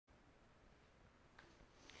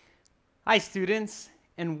Hi students,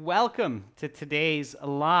 and welcome to today's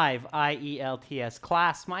live IELTS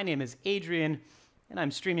class. My name is Adrian, and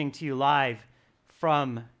I'm streaming to you live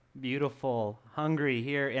from beautiful Hungary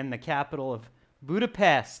here in the capital of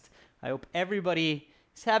Budapest. I hope everybody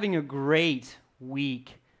is having a great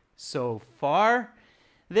week so far.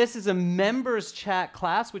 This is a members chat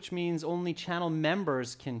class, which means only channel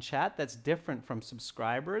members can chat. That's different from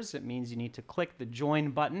subscribers. It means you need to click the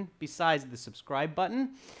join button besides the subscribe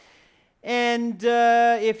button. And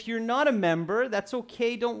if you're not a member, that's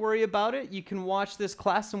okay. Don't worry about it. You can watch this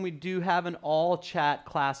class, and we do have an all-chat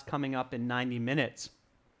class coming up in 90 minutes.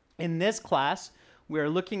 In this class, we are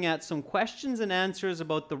looking at some questions and answers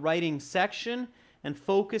about the writing section and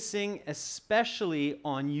focusing especially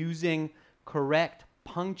on using correct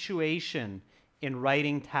punctuation in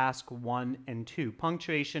writing task 1 and 2.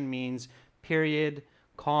 Punctuation means period,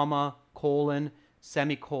 comma, colon,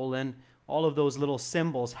 semicolon, all of those little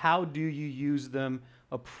symbols. How do you use them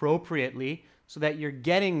appropriately so that you're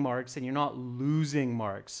getting marks and you're not losing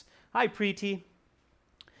marks? Hi, Preeti.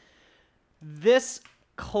 This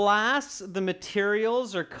class, the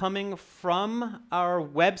materials are coming from our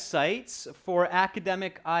websites. For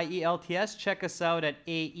academic IELTS, check us out at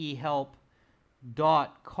aehelp.com.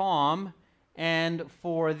 And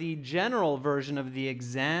for the general version of the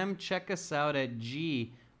exam, check us out at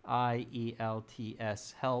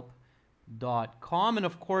gieltshelp.com. And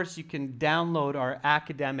of course, you can download our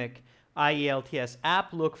academic IELTS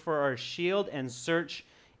app, look for our shield, and search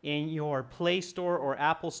in your Play Store or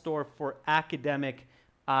Apple Store for academic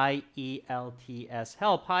IELTS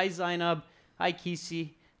help. Hi, Zainab. Hi,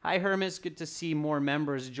 Kisi. Hi, Hermes. Good to see more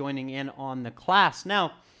members joining in on the class.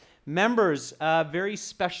 Now, members, very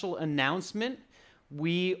special announcement.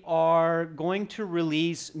 We are going to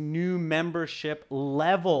release new membership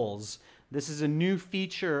levels. This is a new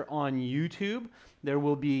feature on YouTube. There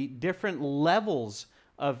will be different levels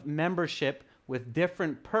of membership with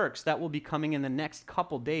different perks that will be coming in the next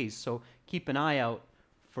couple days. So keep an eye out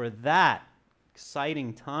for that.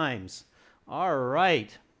 Exciting times. All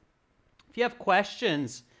right. If you have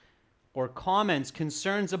questions or comments,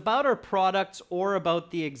 concerns about our products or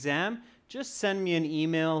about the exam, just send me an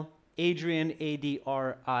email, Adrian,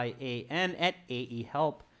 A-D-R-I-A-N, at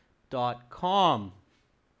aehelp.com.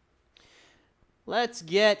 Let's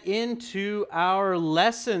get into our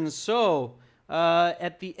lesson. So,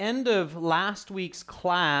 at the end of last week's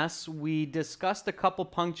class, we discussed a couple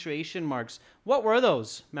punctuation marks. What were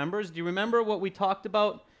those, members? Do you remember what we talked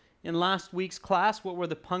about in last week's class? What were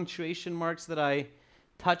the punctuation marks that I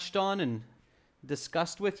touched on and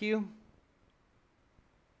discussed with you?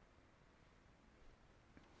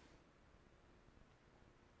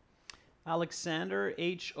 Alexander,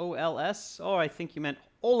 H-O-L-S. Oh, I think you meant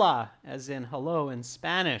hola, as in hello in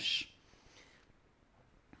Spanish.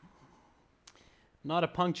 Not a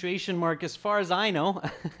punctuation mark as far as I know.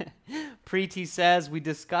 Preeti says, we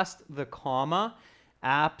discussed the comma.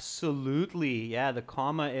 Absolutely. Yeah, the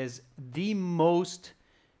comma is the most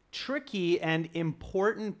tricky and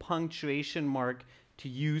important punctuation mark to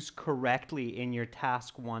use correctly in your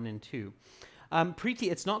task 1 and 2.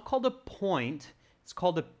 Preeti, it's not called a point. It's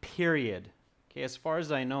called a period. Okay, as far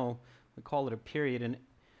as I know, we call it a period in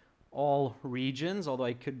all regions, although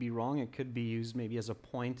I could be wrong. It could be used maybe as a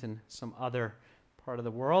point in some other part of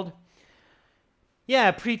the world. Yeah,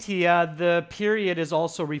 Preeti, the period is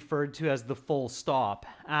also referred to as the full stop.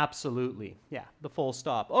 Absolutely. Yeah, the full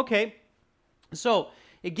stop. Okay, so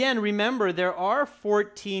again, remember there are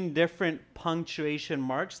 14 different punctuation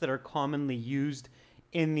marks that are commonly used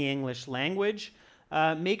in the English language.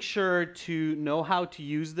 Make sure to know how to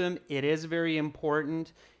use them. It is very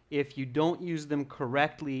important. If you don't use them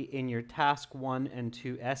correctly in your task 1 and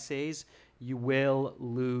 2 essays, you will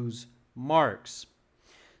lose marks.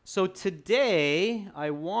 So today, I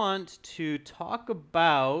want to talk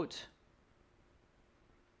about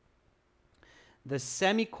the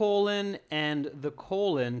semicolon and the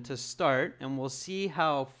colon to start, and we'll see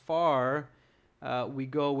how far we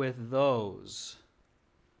go with those.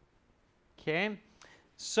 Okay?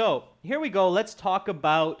 So here we go. Let's talk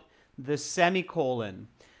about the semicolon.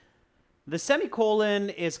 The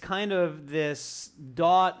semicolon is kind of this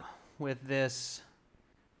dot with this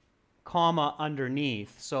comma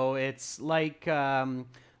underneath. So it's like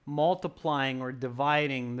multiplying or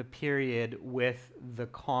dividing the period with the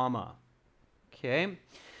comma. Okay?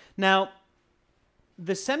 Now,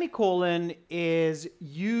 the semicolon is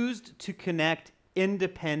used to connect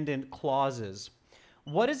independent clauses.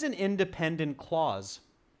 What is an independent clause?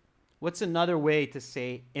 What's another way to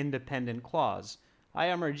say independent clause?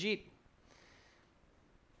 Hi, I'm Arjit.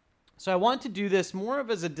 So I want to do this more of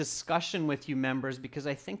as a discussion with you members because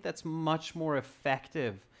I think that's much more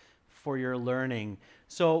effective for your learning.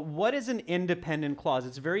 So what is an independent clause?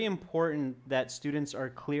 It's very important that students are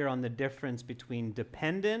clear on the difference between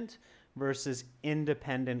dependent versus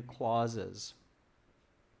independent clauses.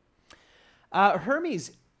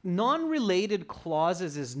 Hermes, non-related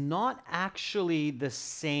clauses is not actually the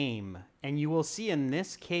same, and you will see in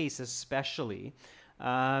this case especially.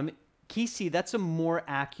 Kisi, that's a more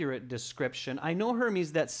accurate description. I know,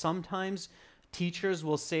 Hermes, that sometimes teachers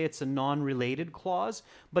will say it's a non-related clause,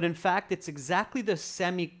 but in fact, it's exactly the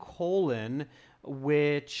semicolon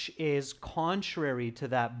which is contrary to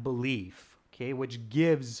that belief, okay, which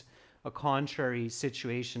gives a contrary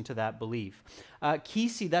situation to that belief.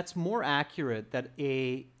 Kisi, that's more accurate, that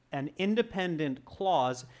an independent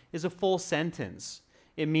clause is a full sentence.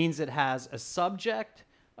 It means it has a subject,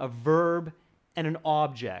 a verb, and an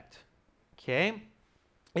object. Okay?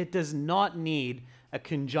 It does not need a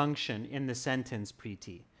conjunction in the sentence,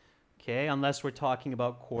 Preeti. Okay? Unless we're talking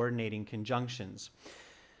about coordinating conjunctions.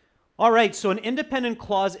 All right, so an independent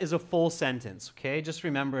clause is a full sentence. Okay? Just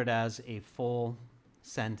remember it as a full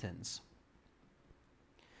sentence.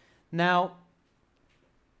 Now,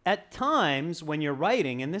 at times when you're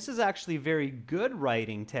writing, and this is actually very good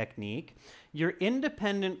writing technique, your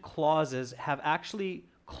independent clauses have actually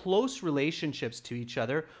close relationships to each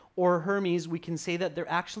other, or Hermes, we can say that they're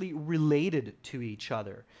actually related to each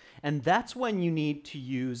other. And that's when you need to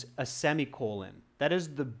use a semicolon. That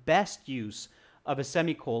is the best use of a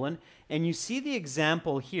semicolon. And you see the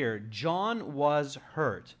example here, John was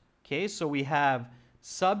hurt. Okay, so we have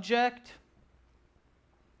subject,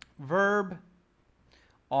 verb,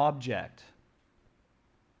 object.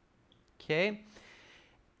 Okay?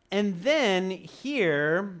 And then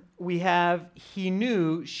here we have, he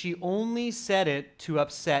knew she only said it to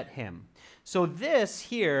upset him. So this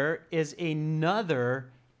here is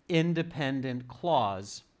another independent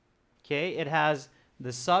clause. Okay? It has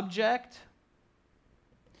the subject,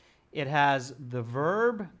 it has the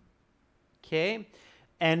verb, okay?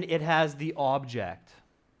 And it has the object.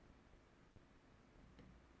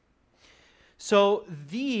 So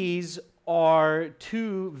these are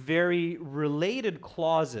two very related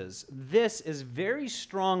clauses. This is very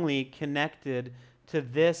strongly connected to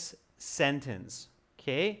this sentence,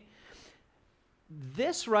 okay?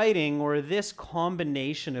 This writing, or this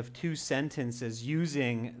combination of two sentences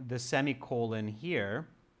using the semicolon here,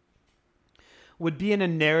 would be in a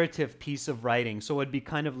narrative piece of writing. So it would be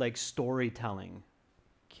kind of like storytelling,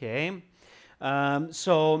 okay?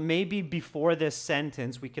 So maybe before this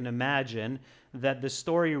sentence, we can imagine that the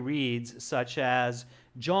story reads such as,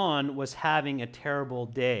 John was having a terrible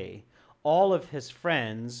day. All of his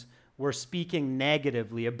friends were speaking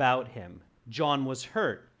negatively about him. John was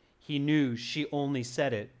hurt. He knew she only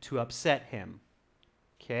said it to upset him.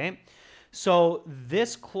 Okay? So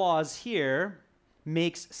this clause here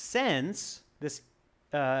makes sense, this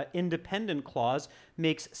independent clause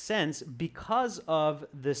makes sense because of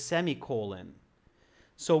the semicolon.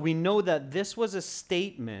 So we know that this was a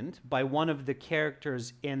statement by one of the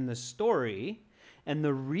characters in the story, and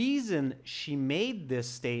the reason she made this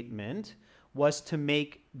statement was to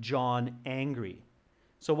make John angry.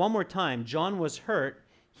 So one more time, John was hurt.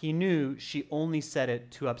 He knew she only said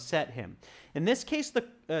it to upset him. In this case,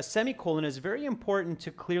 the semicolon is very important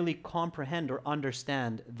to clearly comprehend or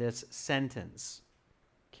understand this sentence.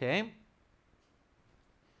 Okay?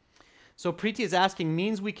 So Preeti is asking,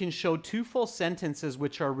 means we can show two full sentences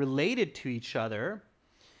which are related to each other,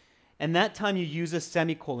 and that time you use a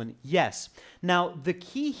semicolon. Yes. Now, the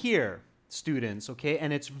key here, students, okay,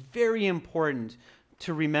 and it's very important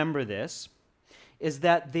to remember this, is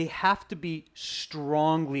that they have to be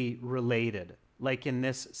strongly related, like in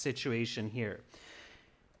this situation here.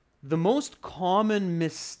 The most common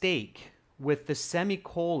mistake with the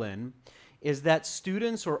semicolon is that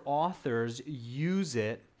students or authors use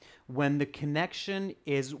it when the connection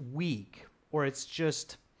is weak or it's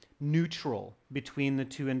just neutral between the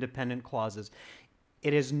two independent clauses.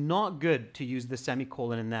 It is not good to use the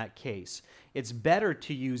semicolon in that case. It's better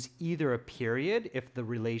to use either a period if the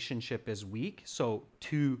relationship is weak, so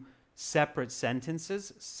two separate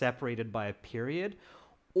sentences separated by a period,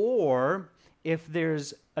 or if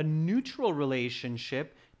there's a neutral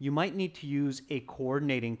relationship, you might need to use a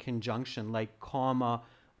coordinating conjunction like comma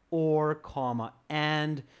or comma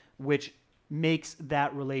and, which makes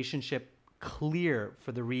that relationship clear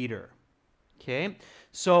for the reader. Okay,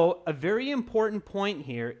 so a very important point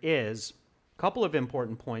here is, a couple of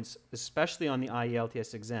important points, especially on the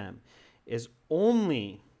IELTS exam, is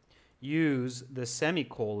only use the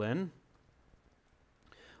semicolon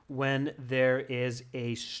when there is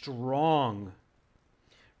a strong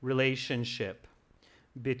relationship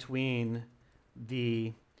between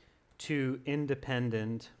the two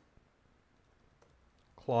independent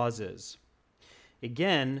clauses.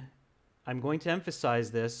 Again, I'm going to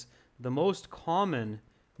emphasize this. The most common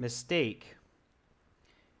mistake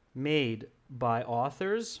made by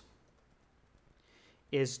authors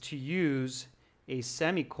is to use a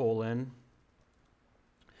semicolon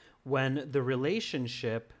when the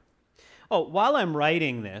relationship... Oh, while I'm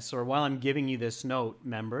writing this, or while I'm giving you this note,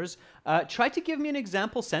 members, try to give me an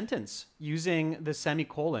example sentence using the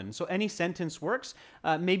semicolon. So any sentence works.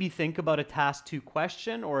 Maybe think about a task 2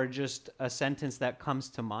 question or just a sentence that comes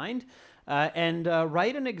to mind. And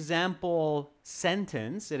write an example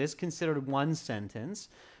sentence. It is considered one sentence.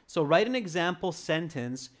 So write an example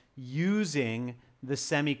sentence using the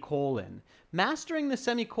semicolon. Mastering the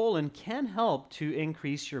semicolon can help to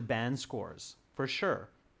increase your band scores, for sure.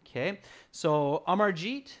 Okay, so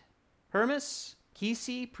Amarjeet, Hermes,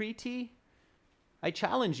 Kisi, Preeti, I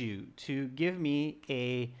challenge you to give me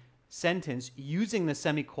a sentence using the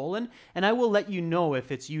semicolon, and I will let you know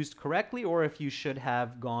if it's used correctly or if you should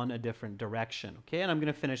have gone a different direction. Okay, and I'm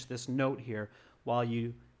going to finish this note here while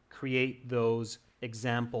you create those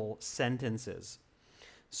example sentences.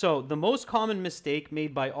 So the most common mistake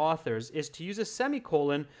made by authors is to use a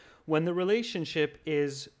semicolon when the relationship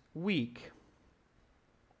is weak.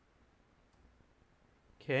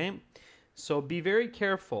 Okay, so be very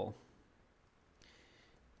careful.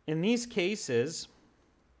 In these cases,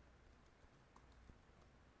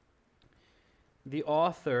 the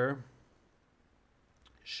author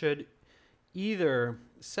should either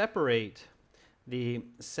separate the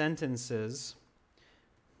sentences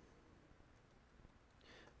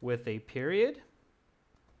with a period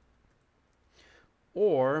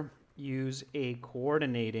or use a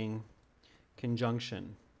coordinating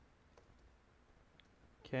conjunction.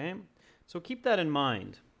 Okay, so keep that in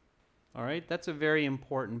mind. All right, that's a very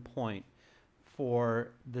important point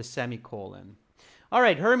for the semicolon. All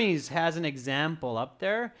right, Hermes has an example up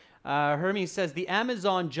there. Hermes says, the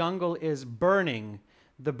Amazon jungle is burning.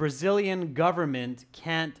 The Brazilian government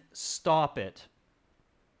can't stop it.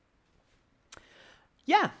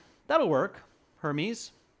 Yeah, that'll work,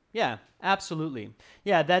 Hermes. Yeah, absolutely.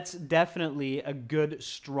 Yeah, that's definitely a good,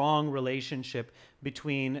 strong relationship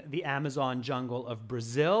between the Amazon jungle of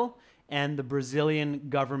Brazil and the Brazilian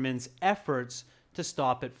government's efforts to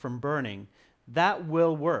stop it from burning. That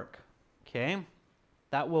will work, okay?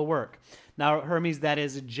 That will work. Now, Hermes, that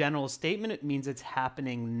is a general statement. It means it's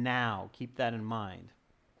happening now. Keep that in mind.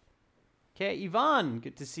 Okay, Yvonne,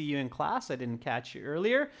 good to see you in class. I didn't catch you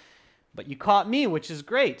earlier, but you caught me, which is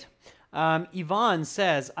great. Yvonne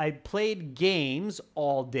says, I played games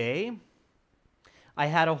all day. I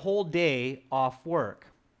had a whole day off work.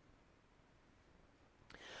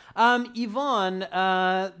 Yvonne,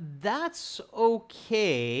 that's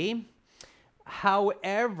okay.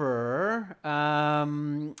 However,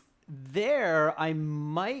 there I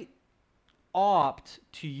might opt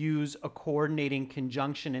to use a coordinating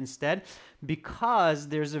conjunction instead because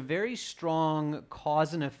there's a very strong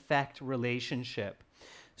cause and effect relationship.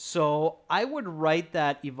 So I would write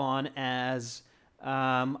that, Yvonne, as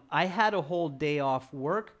I had a whole day off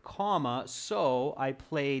work, comma, so I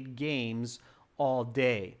played games all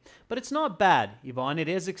day. But it's not bad, Yvonne. It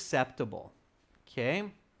is acceptable.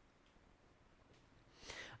 Okay?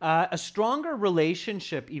 A stronger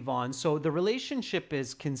relationship, Yvonne, so the relationship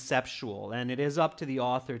is conceptual, and it is up to the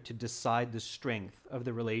author to decide the strength of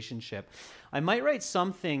the relationship. I might write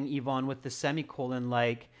something, Yvonne, with the semicolon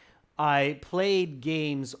like, I played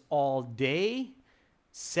games all day,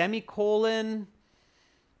 semicolon,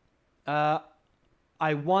 I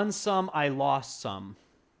won some, I lost some.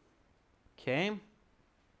 Okay?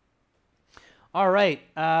 All right,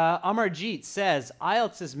 Amarjeet says,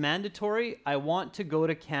 IELTS is mandatory. I want to go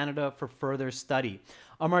to Canada for further study.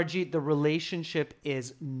 Amarjeet, the relationship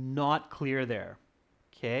is not clear there,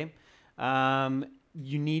 okay?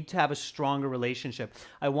 You need to have a stronger relationship.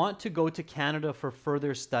 I want to go to Canada for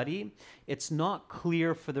further study. It's not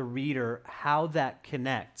clear for the reader how that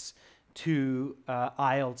connects to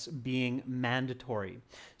IELTS being mandatory.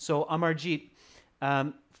 So Amarjeet,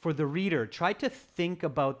 for the reader, try to think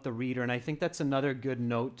about the reader, and I think that's another good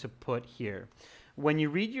note to put here. When you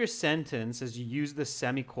read your sentence, as you use the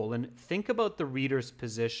semicolon, think about the reader's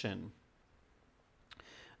position.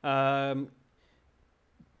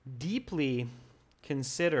 Deeply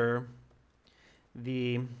consider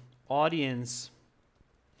the audience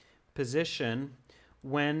position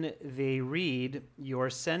when they read your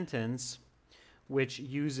sentence, which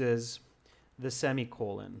uses the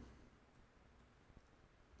semicolon.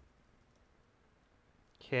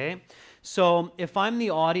 Okay, so if I'm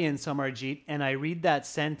the audience, Amarjeet, and I read that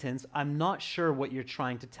sentence, I'm not sure what you're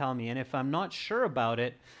trying to tell me. And if I'm not sure about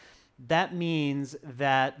it, that means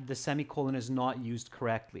that the semicolon is not used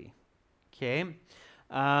correctly. Okay.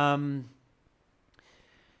 Amarjeet,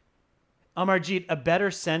 a better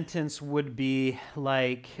sentence would be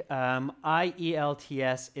like,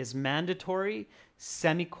 IELTS is mandatory,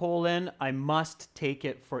 semicolon, I must take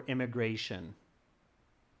it for immigration.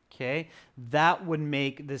 Okay, that would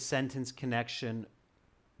make the sentence connection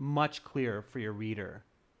much clearer for your reader.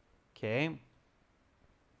 Okay,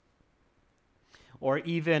 or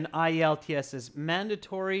even IELTS is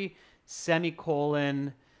mandatory,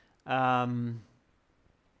 semicolon,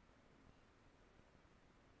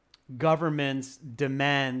 governments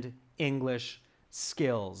demand English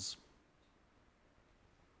skills.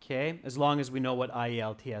 Okay, as long as we know what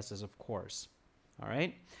IELTS is, of course. All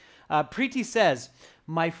right. Preeti says,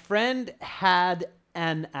 my friend had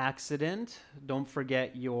an accident. Don't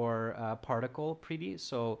forget your particle, Preeti.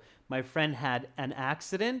 So my friend had an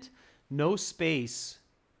accident. No space,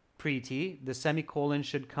 Preeti. The semicolon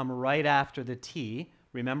should come right after the T.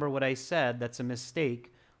 Remember what I said? That's a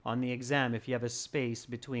mistake on the exam if you have a space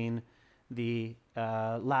between the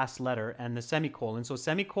last letter and the semicolon. So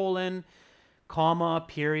semicolon, comma,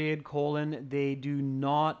 period, colon, they do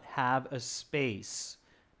not have a space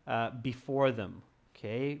before them.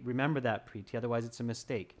 Okay, remember that, Preeti, otherwise it's a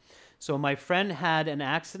mistake. So my friend had an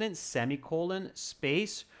accident, semicolon,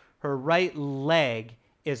 space, her right leg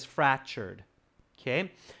is fractured.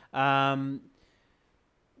 Okay,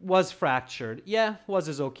 was fractured. Yeah, was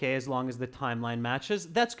is okay as long as the timeline matches.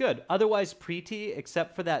 That's good. Otherwise, Preeti,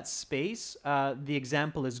 except for that space, the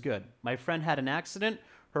example is good. My friend had an accident,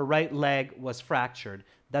 her right leg was fractured.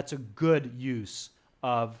 That's a good use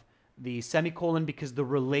of the semicolon because the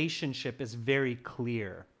relationship is very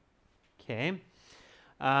clear. Okay.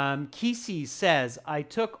 Kisi says, I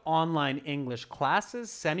took online English classes,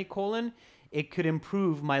 semicolon, it could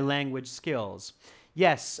improve my language skills.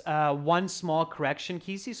 Yes, one small correction,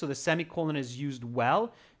 Kisi. So the semicolon is used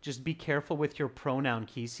well. Just be careful with your pronoun,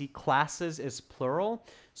 Kisi. Classes is plural.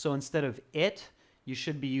 So instead of it, you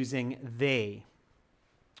should be using they.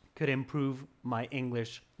 Could improve my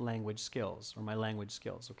English language skills or my language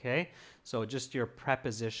skills, okay? So just your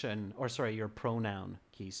preposition, or sorry, your pronoun,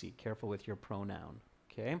 Kisi. Careful with your pronoun,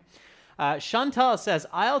 okay? Chantal says,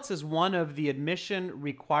 IELTS is one of the admission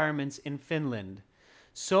requirements in Finland.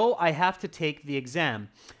 So I have to take the exam.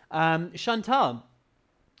 Chantal,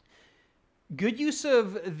 good use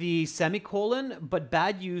of the semicolon, but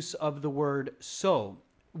bad use of the word so.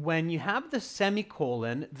 When you have the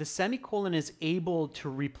semicolon is able to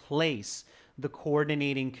replace the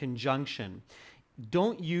coordinating conjunction.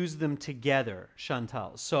 Don't use them together,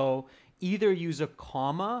 Chantal. So either use a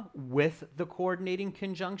comma with the coordinating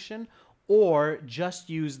conjunction or just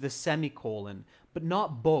use the semicolon, but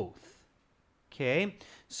not both. Okay,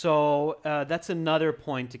 so that's another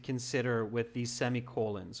point to consider with these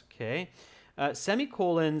semicolons, okay?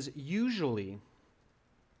 Semicolons usually,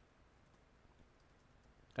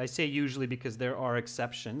 I say usually because there are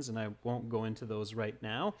exceptions, and I won't go into those right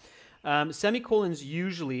now. Semicolons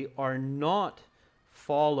usually are not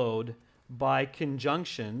followed by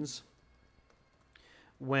conjunctions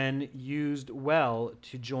when used well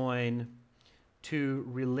to join two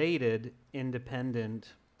related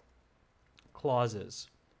independent clauses.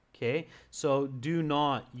 Okay, so do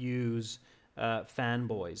not use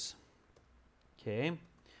fanboys. Okay,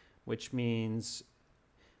 which means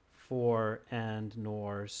for, and,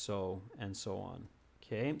 nor, so, and so on.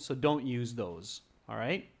 Okay, so don't use those. All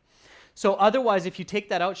right. So otherwise, if you take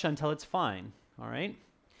that out, Chantal, it's fine. All right.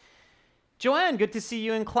 Joanne, good to see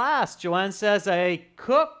you in class. Joanne says, I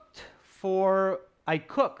cook,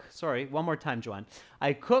 sorry, one more time, Joanne.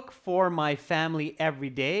 I cook for my family every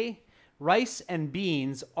day. Rice and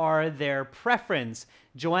beans are their preference.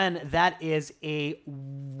 Joanne, that is a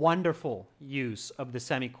wonderful use of the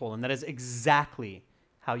semicolon. That is exactly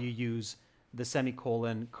how you use the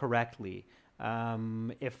semicolon correctly.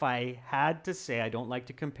 If I had to say, I don't like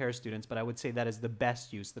to compare students, but I would say that is the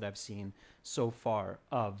best use that I've seen so far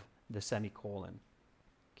of the semicolon.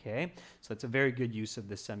 Okay, so that's a very good use of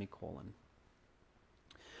the semicolon.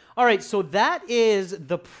 All right, so that is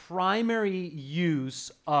the primary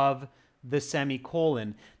use of the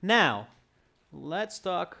semicolon. Now, let's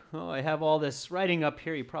talk. Oh, I have all this writing up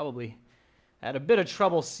here. You probably had a bit of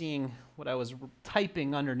trouble seeing what I was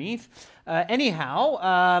typing underneath.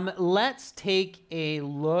 Anyhow, let's take a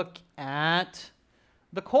look at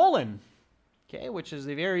the colon, okay, which is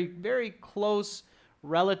a very, very close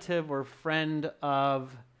relative or friend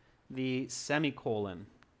of the semicolon,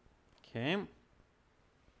 okay?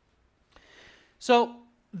 So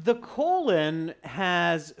the colon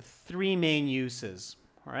has three main uses,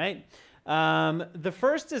 all right? The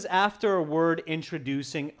first is after a word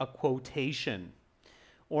introducing a quotation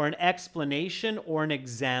or an explanation or an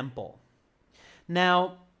example.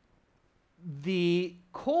 Now, the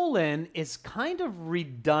colon is kind of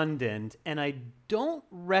redundant, and I don't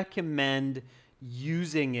recommend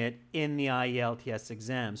using it in the IELTS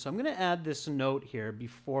exam. So I'm going to add this note here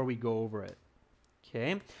before we go over it.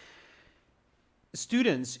 Okay.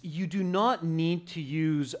 Students, you do not need to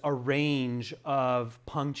use a range of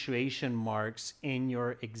punctuation marks in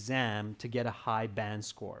your exam to get a high band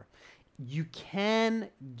score. You can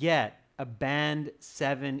get a band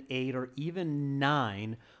 7, 8, or even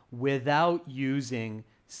 9 without using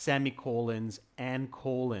semicolons and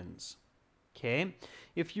colons. Okay?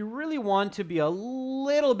 If you really want to be a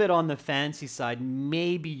little bit on the fancy side,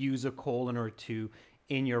 maybe use a colon or two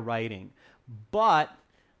in your writing. But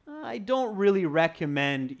I don't really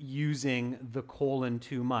recommend using the colon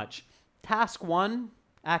too much. Task 1,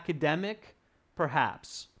 academic,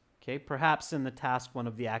 perhaps. Okay, perhaps in the task 1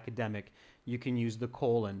 of the academic, you can use the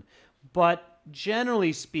colon. But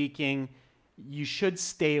generally speaking, you should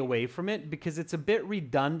stay away from it because it's a bit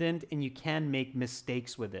redundant and you can make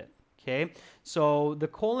mistakes with it. Okay, so the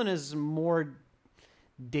colon is more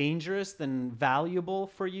dangerous than valuable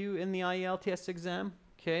for you in the IELTS exam.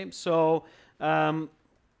 Okay, so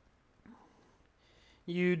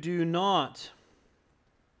you do not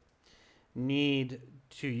need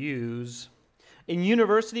to use, in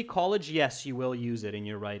university, college, yes, you will use it in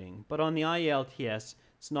your writing, but on the IELTS,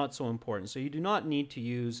 it's not so important. So you do not need to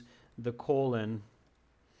use the colon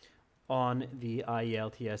on the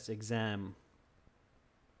IELTS exam.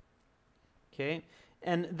 Okay,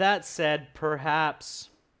 and that said, perhaps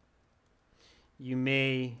you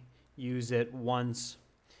may use it once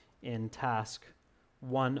in task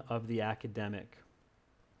 1 of the academic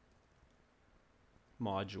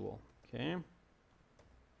module. Okay.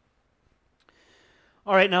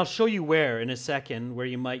 All right, and I'll show you where in a second, where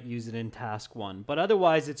you might use it in task 1. But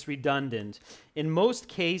otherwise, it's redundant. In most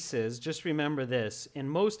cases, just remember this, in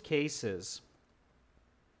most cases,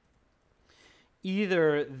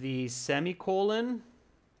 either the semicolon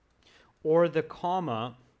or the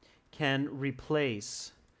comma can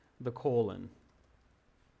replace the colon.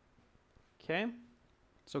 Okay?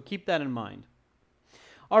 So keep that in mind.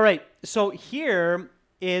 All right, so here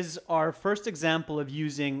is our first example of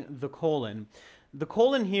using the colon. The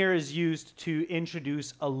colon here is used to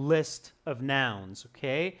introduce a list of nouns,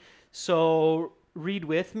 okay? So read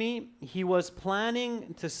with me. He was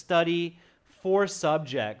planning to study 4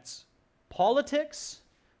 subjects: politics,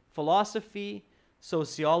 philosophy,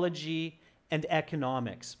 sociology, and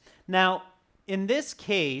economics. Now, in this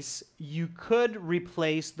case, you could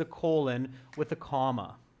replace the colon with a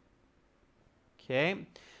comma. Okay?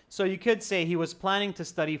 So you could say he was planning to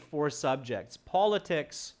study 4 subjects: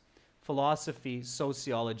 politics, philosophy,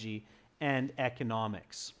 sociology, and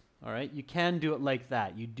economics. All right? You can do it like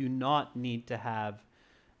that. You do not need to have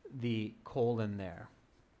the colon there.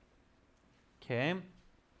 Okay?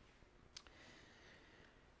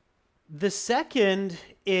 The second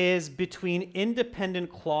is between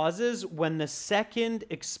independent clauses when the second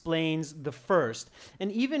explains the first.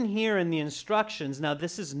 And even here in the instructions, now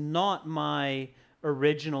this is not my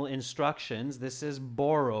original instructions. This is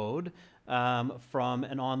borrowed from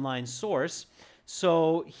an online source.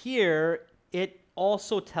 So here it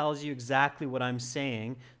also tells you exactly what I'm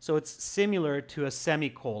saying. So it's similar to a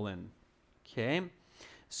semicolon. Okay?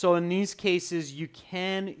 So in these cases, you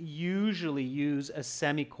can usually use a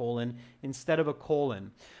semicolon instead of a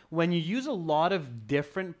colon. When you use a lot of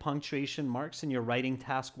different punctuation marks in your writing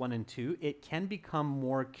task 1 and 2, it can become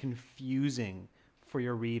more confusing for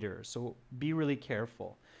your reader. So be really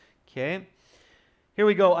careful. Okay? Here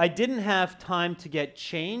we go. I didn't have time to get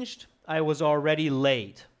changed. I was already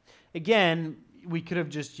late. Again, we could have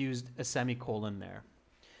just used a semicolon there.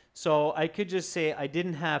 So I could just say I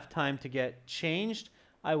didn't have time to get changed.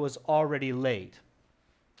 I was already late.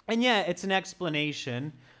 And yeah, it's an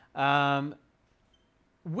explanation.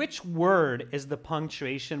 Which word is the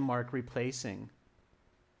punctuation mark replacing?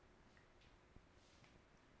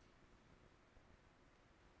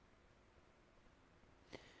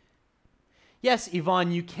 Yes,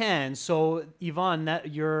 Yvonne, you can. So, Yvonne,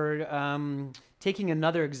 that you're taking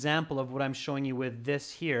another example of what I'm showing you with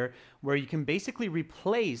this here, where you can basically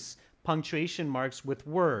replace punctuation marks with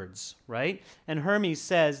words, right? And Hermes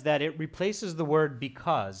says that it replaces the word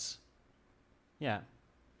because. Yeah.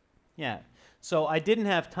 Yeah. So I didn't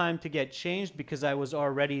have time to get changed because I was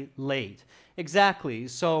already late. Exactly.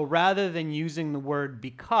 So rather than using the word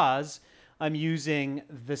because, I'm using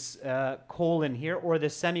this colon here or the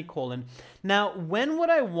semicolon. Now, when would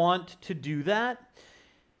I want to do that?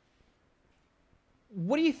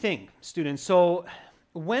 What do you think, students? So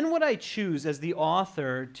when would I choose as the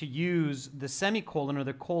author to use the semicolon or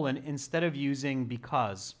the colon instead of using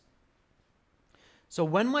because? So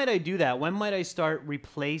when might I do that? When might I start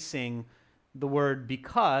replacing the word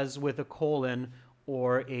because with a colon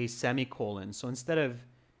or a semicolon? So instead of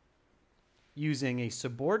using a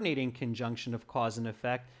subordinating conjunction of cause and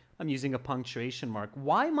effect, I'm using a punctuation mark.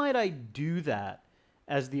 Why might I do that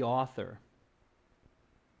as the author?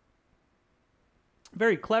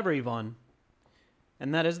 Very clever, Yvonne.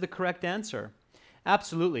 And that is the correct answer.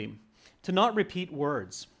 Absolutely. To not repeat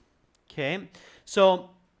words. Okay? So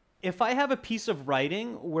if I have a piece of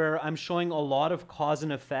writing where I'm showing a lot of cause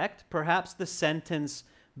and effect, perhaps the sentence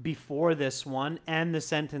before this one and the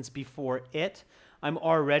sentence before it, I'm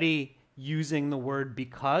already using the word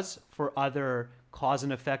because for other cause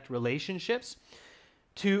and effect relationships.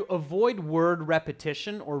 To avoid word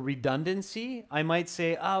repetition or redundancy, I might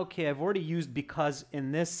say, okay, I've already used because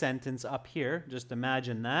in this sentence up here. Just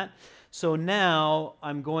imagine that. So now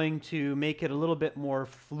I'm going to make it a little bit more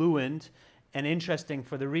fluent and interesting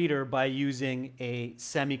for the reader by using a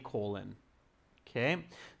semicolon. Okay,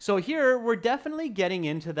 so here we're definitely getting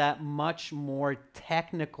into that much more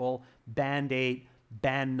technical Band 8,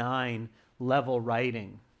 Band 9 level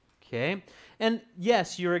writing. Okay, and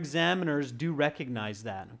yes, your examiners do recognize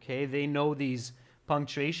that. Okay, they know these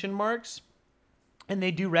punctuation marks, and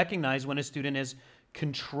they do recognize when a student is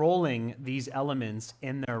controlling these elements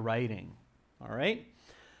in their writing. All right,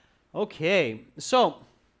 okay, so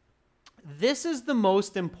this is the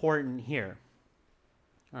most important here.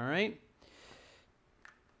 All right,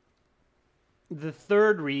 the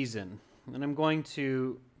third reason, and I'm going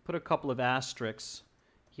to put a couple of asterisks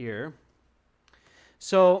here.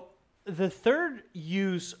 So the third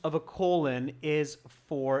use of a colon is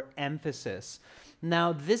for emphasis.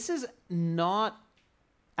 Now, this is not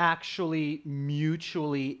actually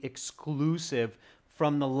mutually exclusive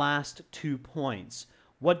from the last 2 points.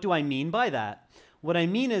 What do I mean by that? What I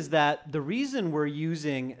mean is that the reason we're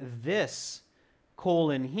using this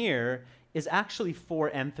colon here is actually for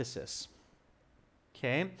emphasis.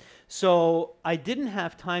 Okay? So I didn't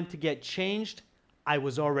have time to get changed. I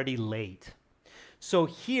was already late. So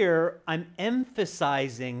here, I'm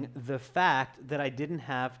emphasizing the fact that I didn't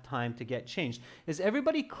have time to get changed. Is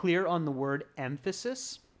everybody clear on the word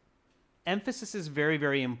emphasis? Emphasis is very,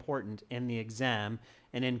 very important in the exam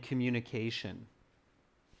and in communication.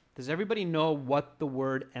 Does everybody know what the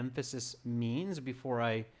word emphasis means before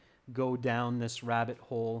I go down this rabbit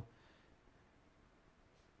hole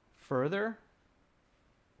further?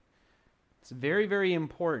 It's very, very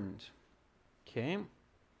important. Okay?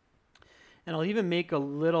 And I'll even make a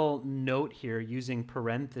little note here using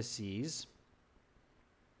parentheses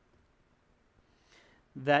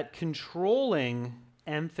that controlling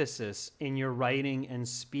emphasis in your writing and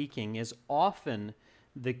speaking is often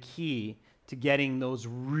the key to getting those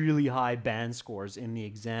really high band scores in the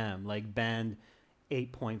exam, like band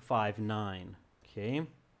 8.59. Okay?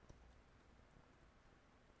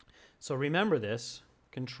 So remember this,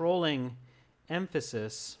 controlling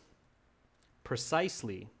emphasis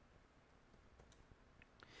precisely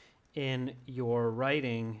in your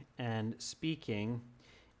writing and speaking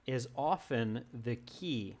is often the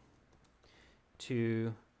key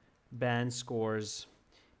to band scores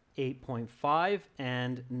 8.5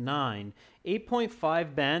 and 9.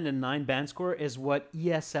 8.5 band and 9 band score is what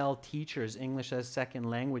ESL teachers, English as Second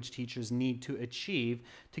Language teachers, need to achieve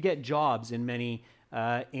to get jobs in many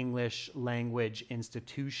English language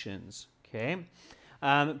institutions. Okay?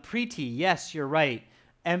 Preeti, yes, you're right.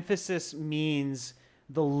 Emphasis means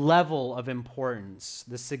the level of importance,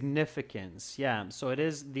 the significance. Yeah, so it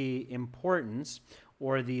is the importance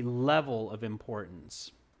or the level of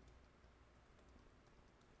importance.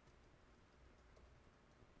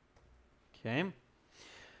 Okay.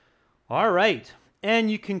 All right.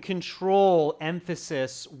 And you can control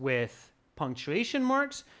emphasis with punctuation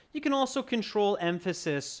marks. You can also control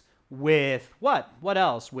emphasis with what? What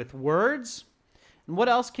else? With words. And what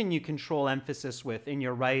else can you control emphasis with in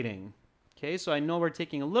your writing? Okay, so I know we're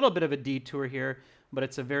taking a little bit of a detour here, but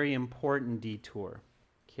it's a very important detour.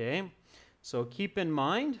 Okay, so keep in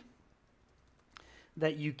mind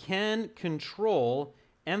that you can control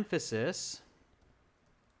emphasis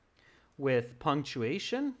with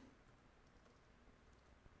punctuation,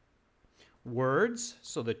 words,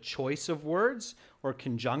 so the choice of words, or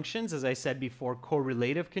conjunctions, as I said before,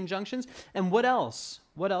 correlative conjunctions. And what else?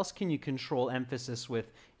 What else can you control emphasis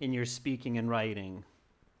with in your speaking and writing?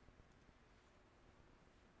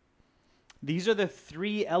 These are the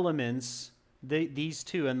three elements, these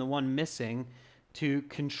two and the one missing, to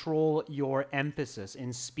control your emphasis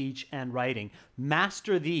in speech and writing.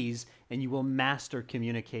 Master these and you will master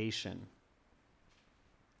communication.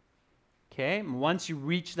 Okay, once you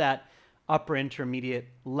reach that upper intermediate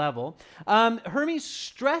level. Hermes,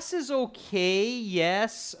 stress is okay,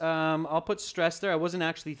 yes. I'll put stress there. I wasn't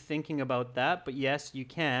actually thinking about that, but yes, you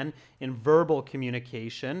can in verbal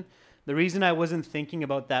communication. The reason I wasn't thinking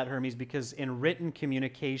about that, Hermes, because in written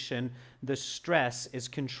communication, the stress is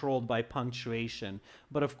controlled by punctuation.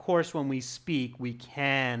 But of course, when we speak, we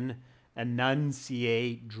can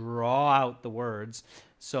enunciate, draw out the words.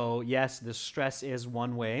 So yes, the stress is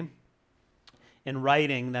one way. In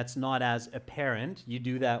writing, that's not as apparent. You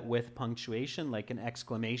do that with punctuation, like an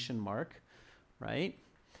exclamation mark, right?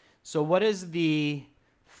 So what is the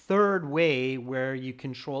third way where you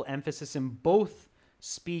control emphasis in both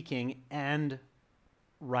speaking and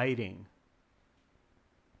writing?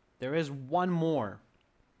 There is one more.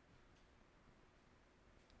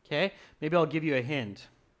 Okay, maybe I'll give you a hint.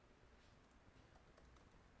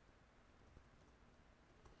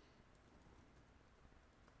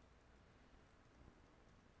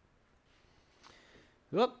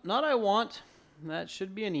 Oop, not I want. That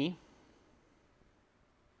should be an E.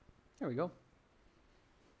 There we go.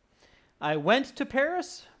 I went to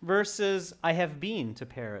Paris versus I have been to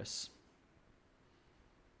Paris.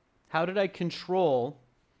 How did I control?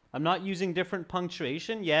 I'm not using different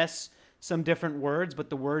punctuation. Yes, some different words, but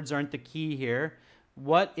the words aren't the key here.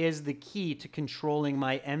 What is the key to controlling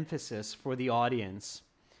my emphasis for the audience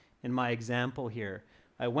in my example here?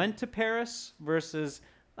 I went to Paris versus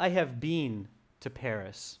I have been to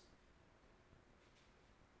Paris.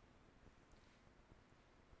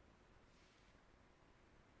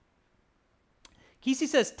 Kesey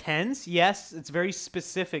says tense. Yes, it's very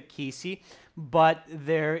specific, Kesey, but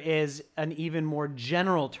there is an even more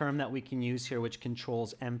general term that we can use here which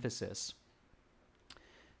controls emphasis.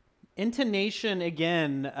 Intonation,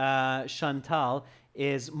 again, Chantal,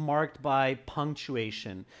 is marked by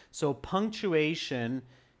punctuation. So punctuation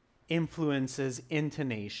influences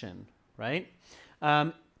intonation, right?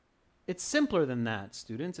 It's simpler than that,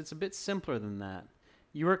 students. It's a bit simpler than that.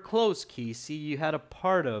 You were close, Kesey. You had a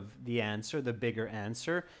part of the answer, the bigger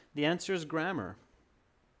answer. The answer is grammar.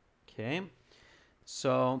 Okay?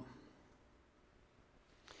 So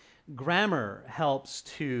grammar helps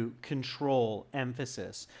to control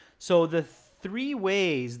emphasis. So the three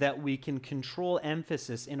ways that we can control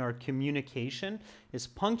emphasis in our communication is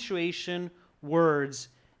punctuation, words,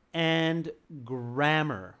 and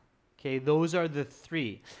grammar. Okay, those are the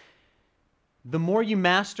three. The more you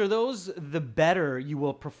master those, the better you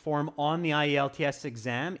will perform on the IELTS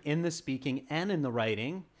exam in the speaking and in the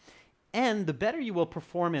writing, and the better you will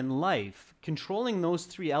perform in life. Controlling those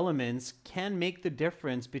three elements can make the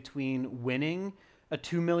difference between winning a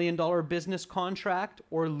 $2 million business contract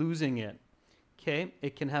or losing it. Okay,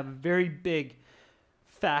 it can have a very big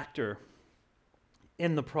factor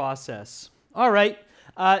in the process. All right.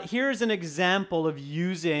 Here's an example of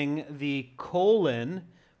using the colon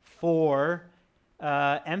for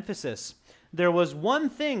emphasis. There was one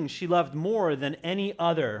thing she loved more than any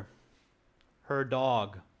other, her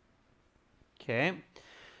dog. Okay,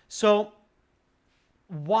 so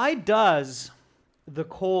why does the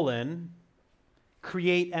colon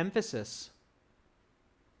create emphasis?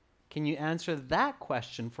 Can you answer that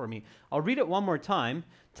question for me? I'll read it one more time.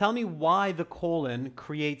 Tell me why the colon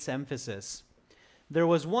creates emphasis. There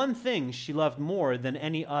was one thing she loved more than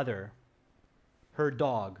any other, her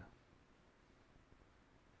dog.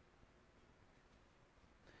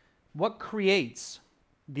 What creates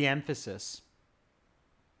the emphasis?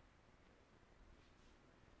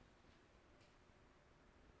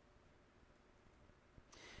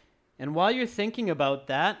 And while you're thinking about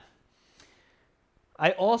that,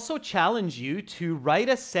 I also challenge you to write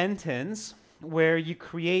a sentence where you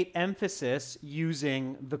create emphasis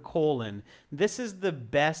using the colon. This is the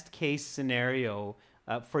best case scenario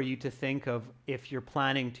for you to think of if you're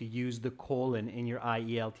planning to use the colon in your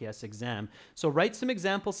IELTS exam. So write some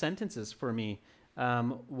example sentences for me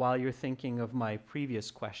while you're thinking of my previous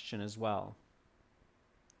question as well.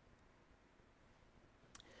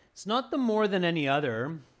 It's not the more than any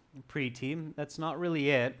other, Preeti. That's not really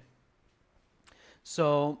it.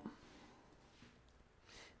 So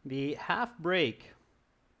the half break,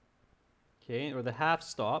 okay, or the half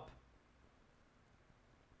stop,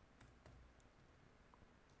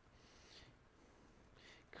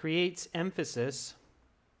 creates emphasis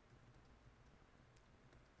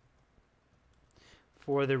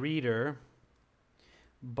for the reader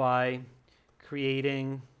by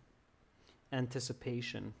creating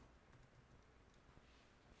anticipation.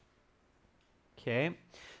 Okay?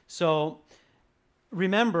 So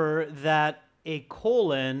remember that a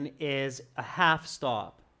colon is a half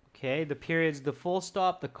stop. Okay? The period's the full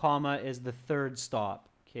stop, the comma is the third stop.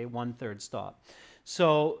 Okay, 1/3 stop.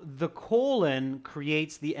 So the colon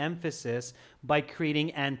creates the emphasis by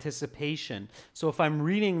creating anticipation. So if I'm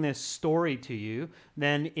reading this story to you,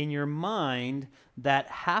 then in your mind, that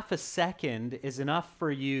half a second is enough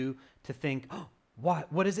for you to think, oh,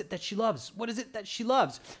 what is it that she loves? What is it that she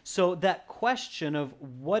loves? So that question of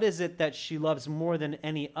what is it that she loves more than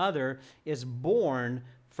any other is born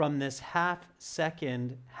from this half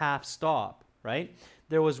second, half stop, right?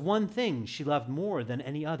 There was one thing she loved more than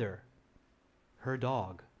any other, her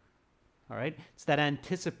dog. All right? It's that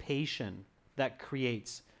anticipation that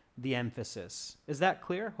creates the emphasis. Is that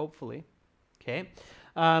clear? Hopefully. Okay.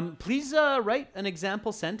 Please write an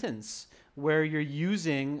example sentence where you're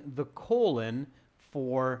using the colon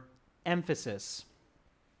for emphasis.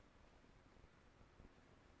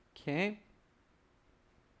 Okay.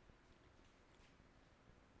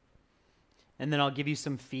 And then I'll give you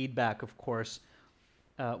some feedback, of course,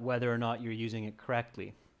 whether or not you're using it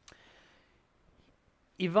correctly.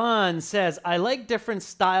 Yvonne says, I like different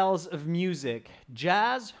styles of music,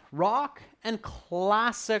 jazz, rock, and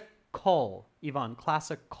classical. Yvonne,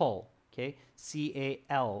 classical, okay?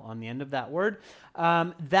 C-A-L on the end of that word.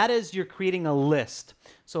 That is, you're creating a list.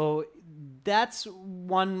 So that's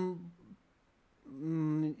one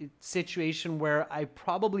situation where I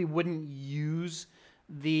probably wouldn't use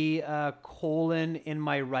the colon in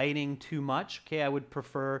my writing too much. Okay, I would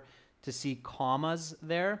prefer to see commas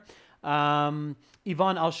there.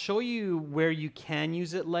 Yvonne, I'll show you where you can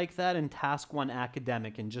use it like that in Task 1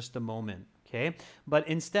 Academic in just a moment. Okay, but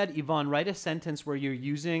instead, Yvonne, write a sentence where you're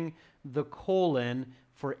using the colon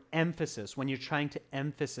for emphasis, when you're trying to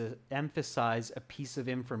emphasize a piece of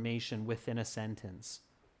information within a sentence.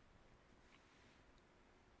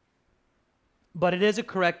 But it is a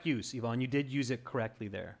correct use, Yvonne. You did use it correctly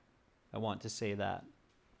there. I want to say that.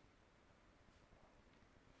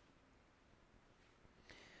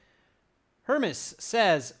 Hermes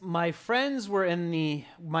says, my friends were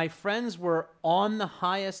on the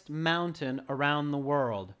highest mountain around the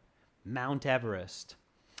world, Mount Everest.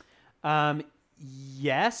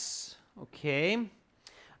 Yes, okay.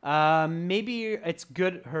 Maybe it's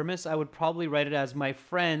good, Hermes. I would probably write it as my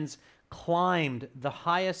friends climbed the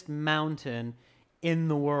highest mountain in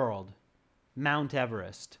the world, Mount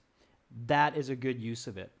Everest. That is a good use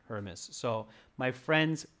of it, Hermes. So my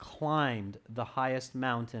friends climbed the highest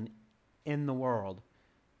mountain in the world,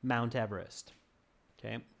 Mount Everest.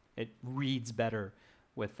 Okay, it reads better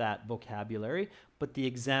with that vocabulary, but the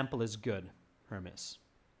example is good, Hermes.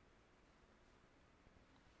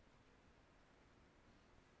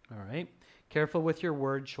 All right, careful with your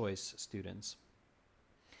word choice, students.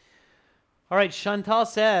 All right, Chantal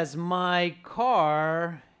says, my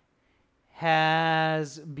car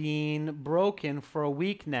has been broken for a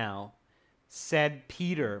week now, said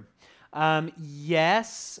Peter.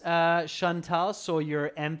 Yes, Chantal, so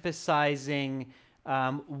you're emphasizing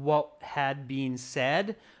what had been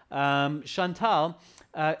said. Chantal,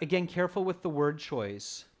 again, careful with the word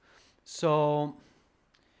choice. So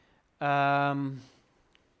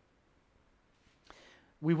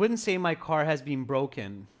we wouldn't say my car has been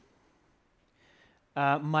broken.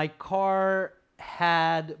 My car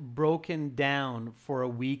had broken down for a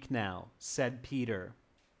week now, said Peter.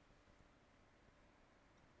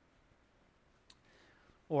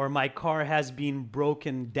 Or my car has been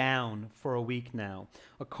broken down for a week now.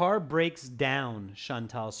 A car breaks down,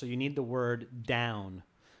 Chantal, so you need the word down.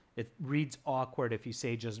 It reads awkward if you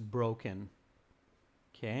say just broken.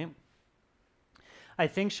 Okay? I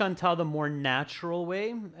think, Chantal, the more natural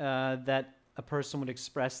way that a person would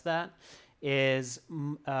express that is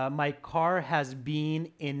my car has been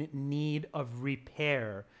in need of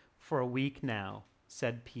repair for a week now,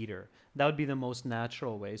 said Peter. That would be the most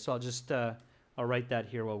natural way. So I'll just I'll write that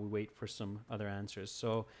here while we wait for some other answers.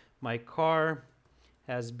 So my car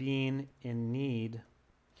has been in need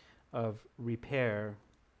of repair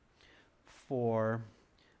for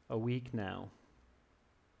a week now.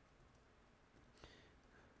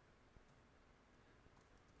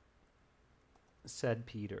 Said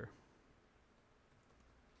Peter.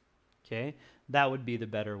 Okay, that would be the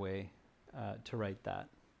better way to write that.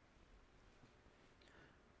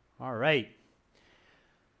 All right.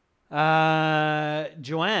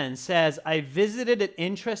 Joanne says, I visited an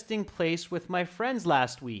interesting place with my friends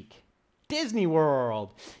last week. Disney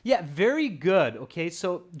World. Yeah, very good. Okay,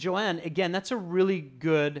 so Joanne, again, that's a really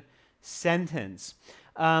good sentence.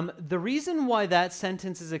 The reason why that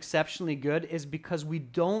sentence is exceptionally good is because we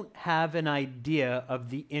don't have an idea of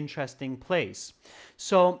the interesting place.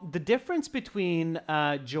 So the difference between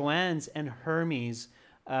Joanne's and Hermes'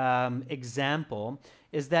 example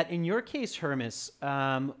is that in your case, Hermes,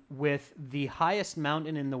 with the highest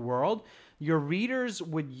mountain in the world, your readers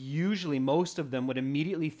would usually, most of them, would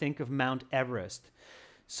immediately think of Mount Everest.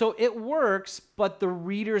 So it works, but the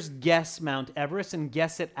readers guess Mount Everest and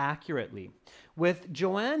guess it accurately. With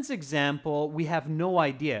Joanne's example, we have no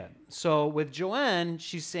idea. So with Joanne,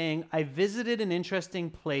 she's saying, I visited an interesting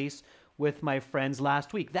place with my friends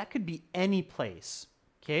last week. That could be any place,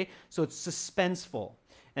 okay? So it's suspenseful.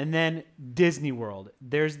 And then Disney World,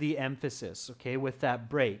 there's the emphasis, okay, with that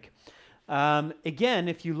break. Again,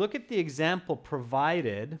 if you look at the example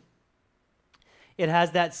provided, it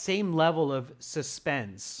has that same level of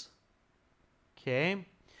suspense, okay?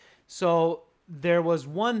 So there was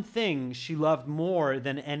one thing she loved more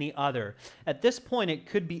than any other. At this point, it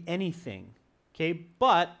could be anything, okay?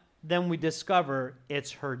 But then we discover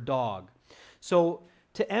it's her dog. So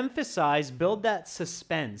to emphasize, build that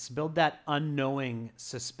suspense, build that unknowing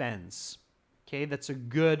suspense, okay? That's a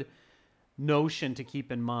good notion to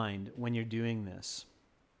keep in mind when you're doing this,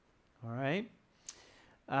 all right?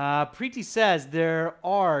 Preeti says there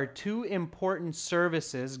are two important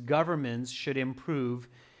services governments should improve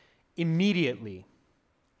immediately: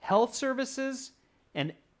 health services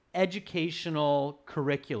and educational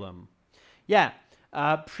curriculum. Yeah,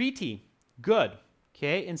 Preeti, good.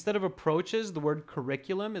 Okay, instead of approaches, the word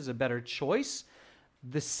curriculum is a better choice.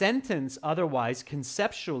 The sentence, otherwise,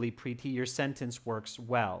 conceptually, Preeti, your sentence works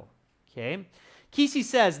well. Okay, Kisi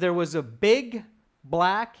says there was a big,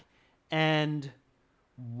 black, and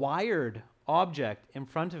wired object in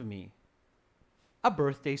front of me. A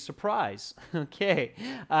birthday surprise. Okay,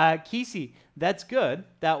 Kisi, that's good.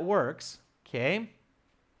 That works. Okay.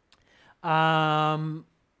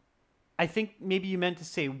 I think maybe you meant to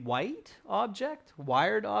say white object,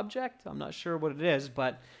 wired object. I'm not sure what it is,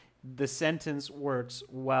 but the sentence works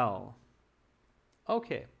well.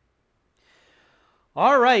 Okay.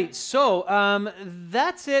 All right, so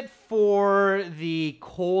that's it for the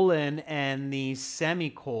colon and the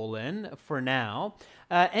semicolon for now.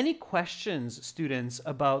 Any questions, students,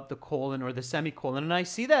 about the colon or the semicolon? And I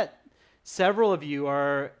see that several of you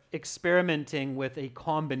are experimenting with a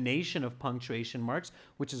combination of punctuation marks,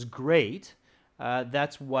 which is great.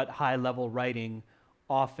 That's what high-level writing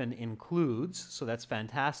often includes, so that's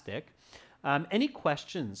fantastic. Any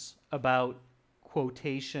questions about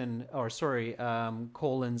quotation, or sorry,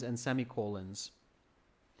 colons and semicolons?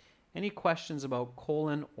 Any questions about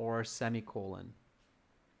colon or semicolon?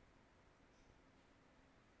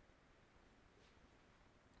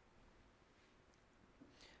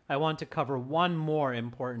 I want to cover one more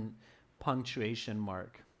important punctuation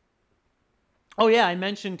mark. Oh yeah, I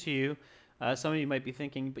mentioned to you, some of you might be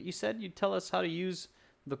thinking, but you said you'd tell us how to use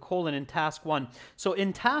the colon in task 1. So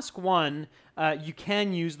in task 1, you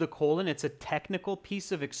can use the colon. It's a technical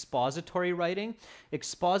piece of expository writing.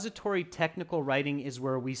 Expository technical writing is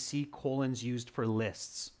where we see colons used for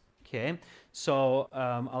lists. Okay, so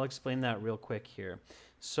I'll explain that real quick here.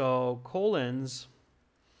 So colons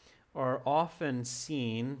are often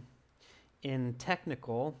seen in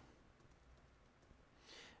technical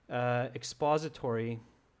expository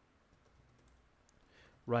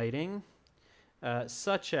writing,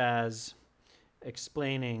 such as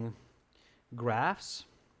explaining graphs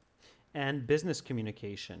and business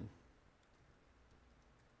communication.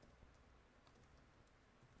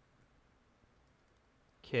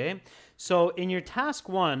 Okay, so in your task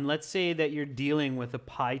 1, let's say that you're dealing with a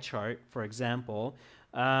pie chart, for example.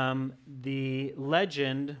 The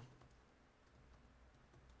legend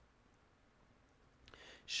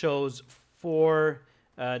shows 4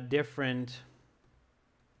 different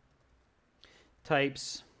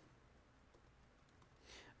types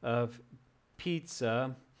of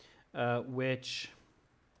pizza, which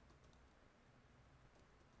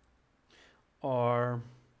are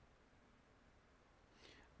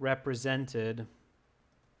represented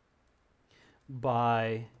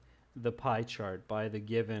by the pie chart, by the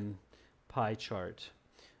given pie chart.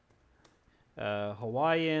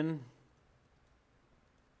 Hawaiian,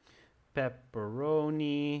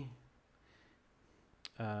 pepperoni,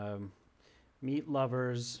 meat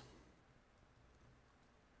lovers,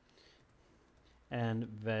 and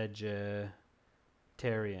vegetarian.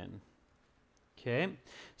 Okay,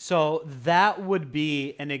 so that would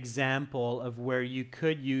be an example of where you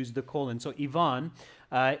could use the colon. So Yvonne,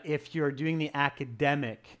 if you're doing the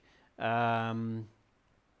academic version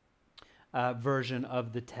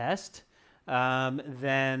of the test,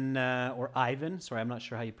 or Ivan, sorry, I'm not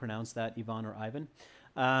sure how you pronounce that, Ivan or Ivan.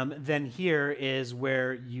 Then here is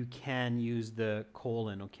where you can use the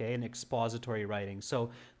colon, okay, in expository writing. So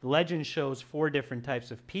the legend shows 4 different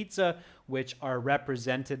types of pizza, which are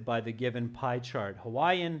represented by the given pie chart: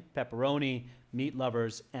 Hawaiian, pepperoni, meat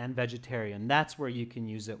lovers, and vegetarian. That's where you can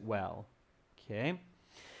use it well, okay?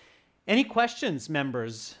 Any questions,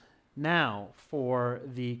 members, now for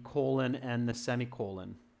the colon and the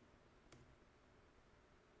semicolon?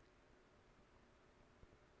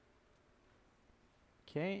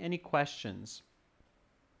 Okay, any questions?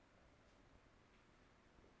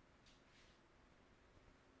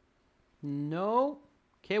 No?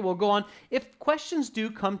 Okay, we'll go on. If questions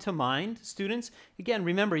do come to mind, students, again,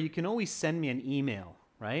 remember, you can always send me an email,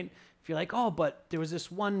 right? If you're like, oh, but there was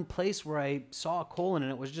this one place where I saw a colon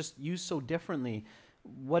and it was just used so differently.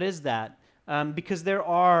 What is that? Because there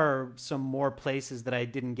are some more places that I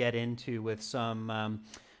didn't get into with some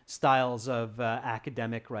styles of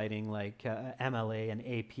academic writing like MLA and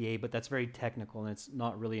APA, but that's very technical and it's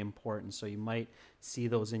not really important. So you might see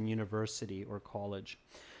those in university or college.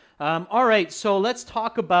 All right, so let's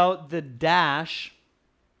talk about the dash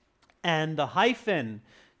and the hyphen.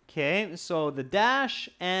 Okay, so the dash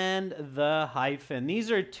and the hyphen.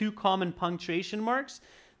 These are 2 common punctuation marks,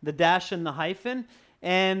 the dash and the hyphen,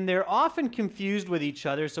 and they're often confused with each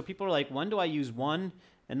other. So people are like, when do I use one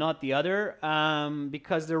and not the other?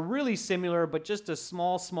 Because they're really similar, but just a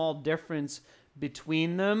small difference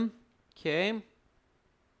between them. Okay.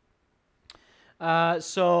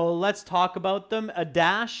 So let's talk about them. A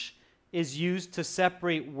dash is used to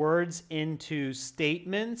separate words into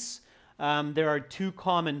statements. There are 2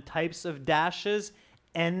 common types of dashes,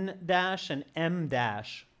 N dash and M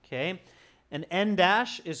dash. Okay. An N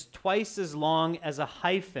dash is twice as long as a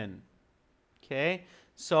hyphen. Okay.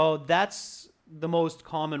 So that's the most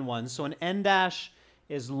common one. So an N dash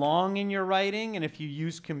is long in your writing, and if you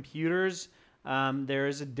use computers, there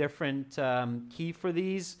is a different key for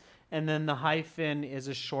these. And then the hyphen is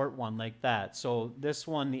a short one like that. So this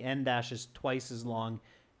one, the N dash, is twice as long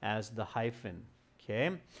as the hyphen.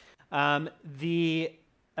 Okay. The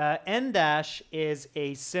N dash is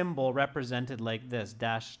a symbol represented like this,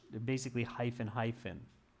 dash, basically hyphen.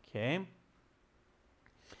 Okay.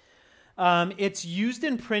 It's used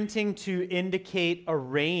in printing to indicate a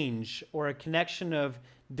range or a connection of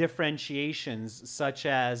differentiations, such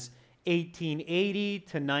as 1880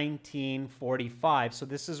 to 1945. So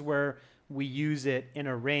this is where we use it in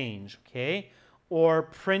a range, okay? Or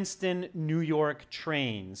Princeton, New York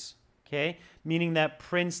trains, okay? Meaning that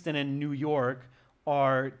Princeton and New York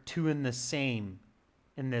are 2 in the same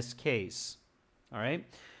in this case, all right?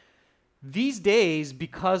 These days,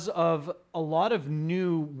 because of a lot of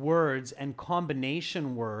new words and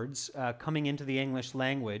combination words coming into the English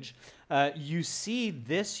language, you see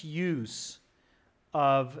this use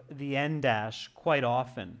of the N dash quite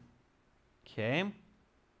often. Okay.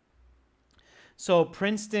 So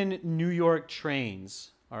Princeton, New York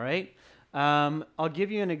trains. All right. I'll give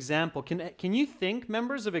you an example. Can you think,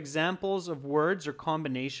 members, of examples of words or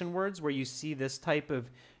combination words where you see this type of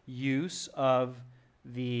use of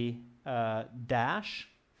the dash?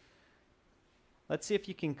 Let's see if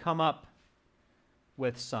you can come up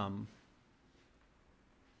with some.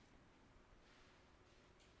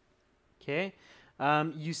 Okay.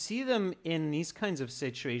 You see them in these kinds of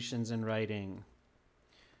situations in writing.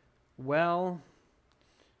 Well-trained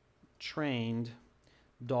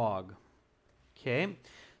dog. Okay,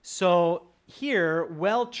 so here,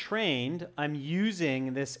 well-trained, I'm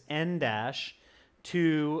using this N dash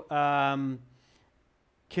to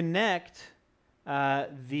connect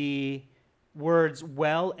the words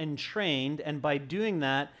well and trained, and by doing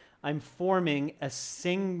that, I'm forming a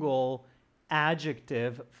single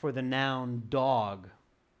adjective for the noun dog.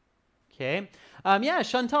 Okay. Yeah,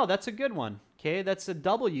 Chantal, that's a good one. Okay, that's a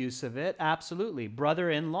double use of it. Absolutely.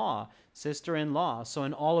 Brother-in-law, sister-in-law. So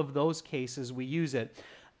in all of those cases, we use it.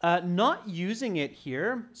 Not using it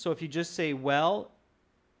here. So if you just say, well,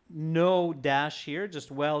 no dash here,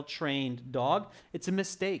 just well-trained dog, it's a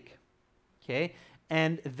mistake. Okay.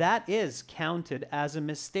 And that is counted as a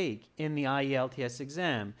mistake in the IELTS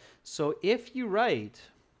exam. So if you write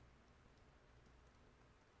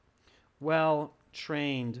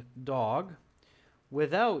well-trained dog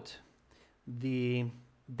without the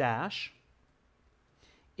dash,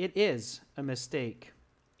 it is a mistake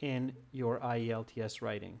in your IELTS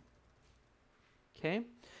writing. Okay?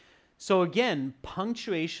 So again,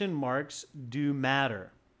 punctuation marks do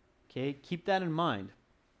matter. Okay? Keep that in mind.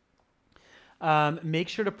 Make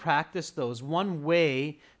sure to practice those. One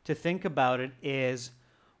way to think about it is,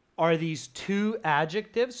 are these 2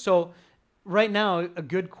 adjectives? So right now, a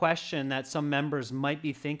good question that some members might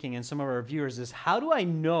be thinking and some of our viewers is, how do I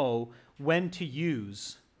know when to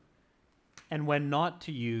use and when not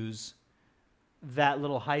to use that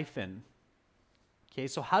little hyphen? Okay,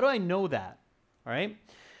 so how do I know that? All right.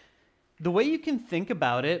 The way you can think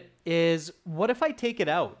about it is, what if I take it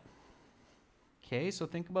out? Okay, so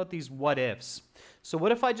think about these what ifs. So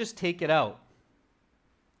what if I just take it out?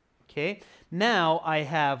 Okay, now I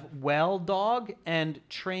have well dog and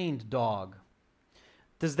trained dog.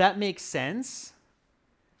 Does that make sense?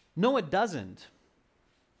 No, it doesn't.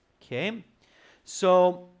 Okay,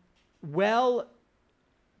 so well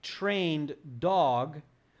trained dog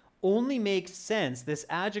only makes sense, this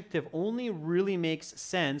adjective only really makes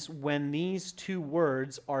sense when these two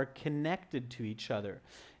words are connected to each other.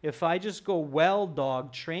 If I just go well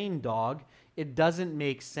dog, trained dog, it doesn't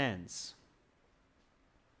make sense.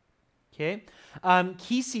 Okay?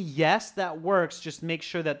 Kesey, yes, that works. Just make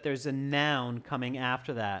sure that there's a noun coming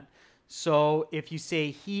after that. So if you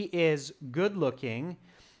say he is good looking,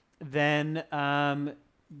 then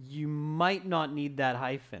you might not need that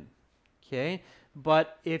hyphen. Okay?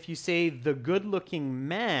 But if you say the good-looking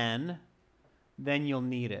man, then you'll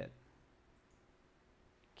need it.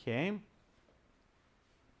 Okay?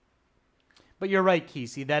 But you're right,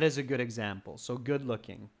 Kesey. That is a good example. So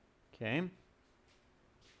good-looking. Okay?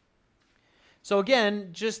 So again,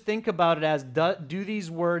 just think about it as, do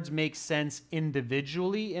these words make sense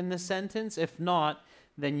individually in the sentence? If not,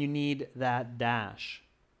 then you need that dash.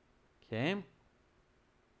 Okay?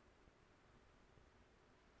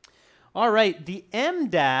 All right, the M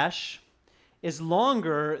dash is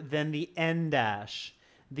longer than the N dash.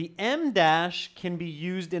 The M dash can be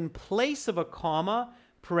used in place of a comma,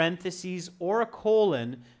 parentheses, or a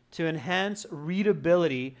colon to enhance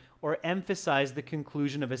readability or emphasize the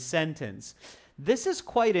conclusion of a sentence. This is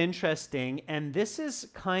quite interesting, and this is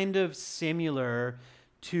kind of similar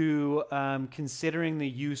to considering the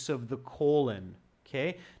use of the colon.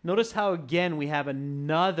 Okay? Notice how, again, we have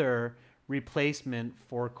another replacement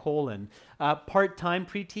for colon. Part-time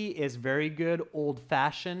pre-T is very good.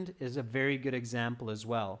 Old-fashioned is a very good example as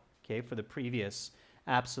well. Okay, for the previous,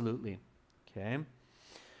 absolutely. Okay.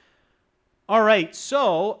 All right,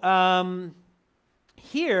 so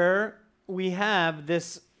here we have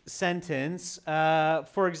this sentence.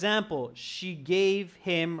 For example, she gave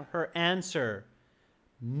him her answer.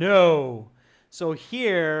 No. So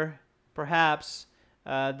here, perhaps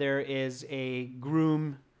there is a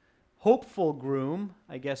groom, hopeful groom,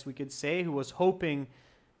 I guess we could say, who was hoping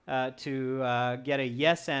to get a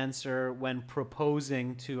yes answer when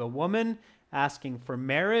proposing to a woman, asking for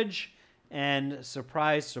marriage, and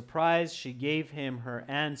surprise, surprise, she gave him her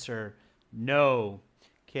answer, no.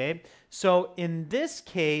 Okay, so in this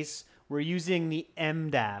case, we're using the M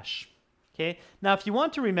dash. Okay, now if you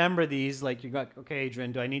want to remember these, like you got, okay,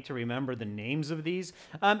 Adrian, do I need to remember the names of these?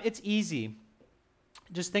 It's easy.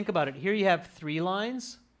 Just think about it. Here you have 3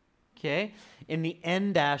 lines. Okay, in the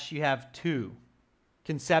N dash you have 2,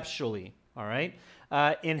 conceptually, all right?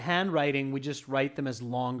 In handwriting, we just write them as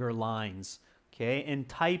longer lines, okay? In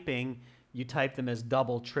typing, you type them as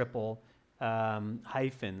double, triple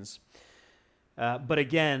hyphens. But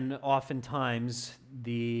again, oftentimes,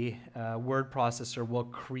 the word processor will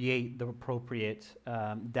create the appropriate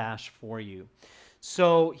dash for you.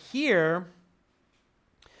 So here,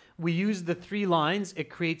 we use the 3 lines. It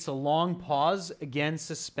creates a long pause, again,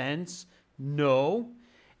 suspense, no.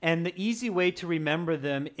 And the easy way to remember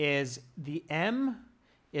them is the M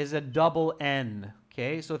is a double N,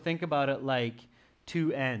 okay? So think about it like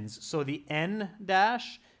 2 N's. So the N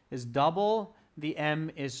dash is double, the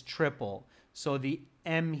M is triple. So the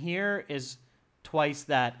M here is twice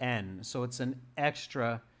that N. So it's an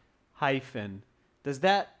extra hyphen. Does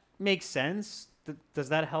that make sense? Does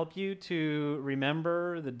that help you to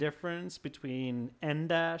remember the difference between N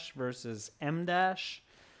dash versus M dash?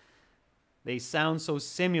 They sound so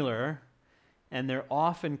similar, and they're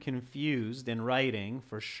often confused in writing,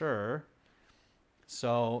 for sure.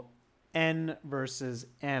 So N versus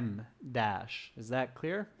M dash. Is that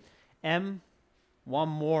clear? M, one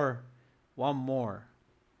more.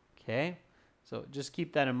 Okay? So just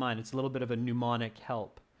keep that in mind. It's a little bit of a mnemonic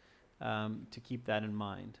help to keep that in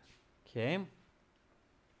mind. Okay?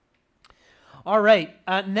 All right,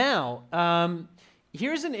 now,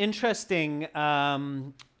 here's an interesting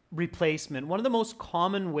replacement. One of the most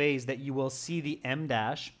common ways that you will see the M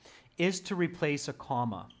dash is to replace a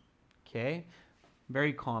comma, okay?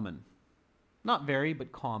 Very common. Not very,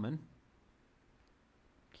 but common,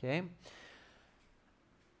 okay?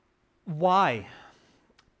 Why?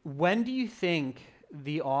 When do you think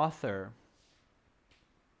the author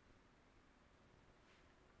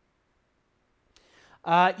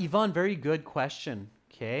Yvonne, very good question.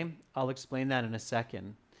 Okay, I'll explain that in a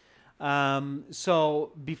second.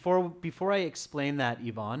 So before I explain that,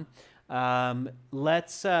 Yvonne,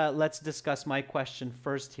 let's discuss my question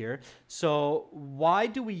first here. So why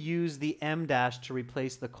do we use the em dash to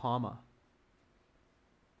replace the comma?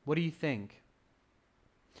 What do you think?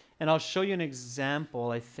 And I'll show you an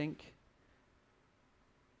example, I think.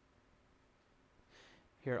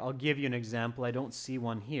 Here, I'll give you an example. I don't see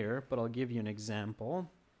one here, but I'll give you an example.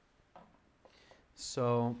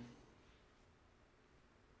 So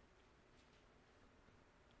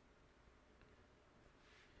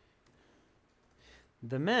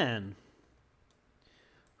the man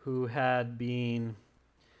who had been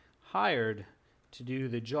hired to do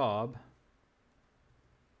the job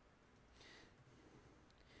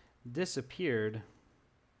disappeared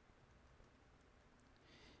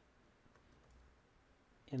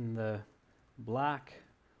in the Black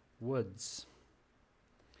Woods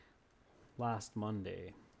last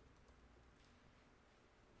Monday.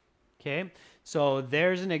 Okay, so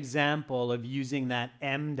there's an example of using that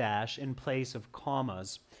em dash in place of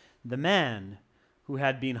commas. The man who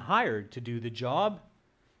had been hired to do the job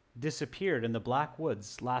disappeared in the Black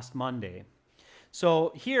Woods last Monday.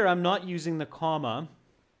 So here I'm not using the comma,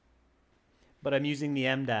 but I'm using the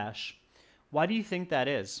em dash. Why do you think that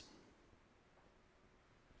is?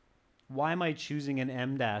 Why am I choosing an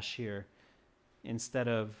em dash here instead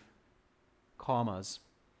of commas?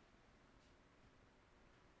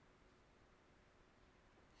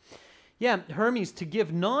 Yeah, Hermes, to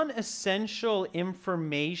give non-essential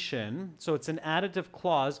information, so it's an additive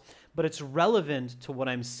clause, but it's relevant to what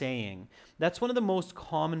I'm saying. That's one of the most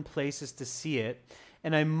common places to see it,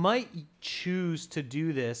 and I might choose to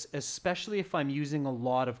do this, especially if I'm using a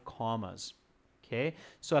lot of commas. Okay,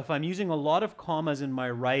 so if I'm using a lot of commas in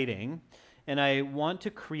my writing, and I want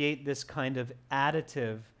to create this kind of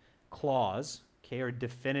additive clause, okay, or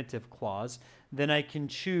definitive clause, then I can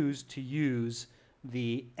choose to use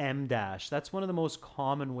the em dash. That's one of the most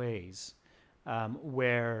common ways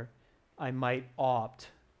where I might opt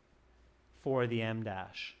for the em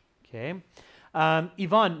dash. Okay,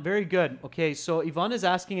 Yvonne, very good. Okay, so Yvonne is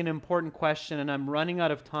asking an important question, and I'm running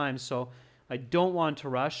out of time, so I don't want to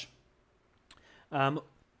rush.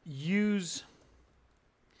 Use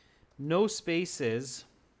no spaces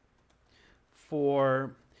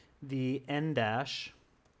for the en dash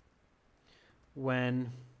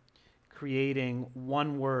when creating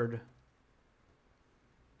one word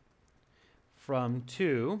from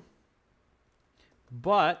two,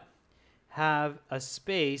 but have a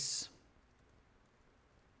space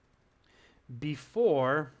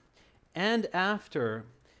before and after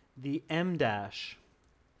the em dash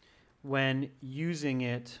when using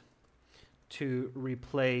it to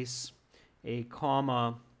replace a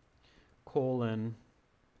comma, colon,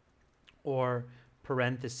 or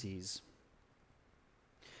parentheses.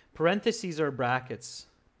 Parentheses are brackets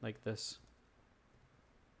like this.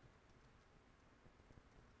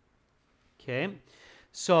 Okay,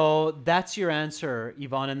 so that's your answer,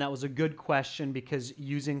 Yvonne, and that was a good question because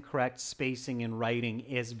using correct spacing in writing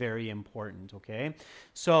is very important, okay?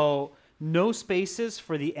 So no spaces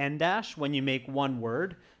for the en dash when you make one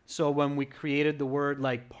word. So when we created the word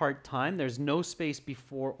like part-time, there's no space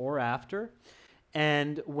before or after.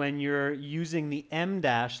 And when you're using the em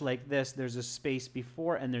dash like this, there's a space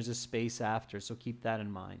before and there's a space after. So keep that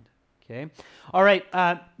in mind, okay? All right,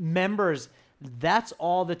 members, that's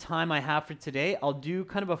all the time I have for today. I'll do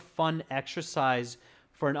kind of a fun exercise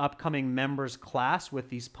for an upcoming members class with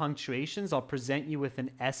these punctuations. I'll present you with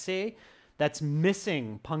an essay that's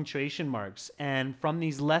missing punctuation marks. And from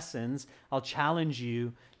these lessons, I'll challenge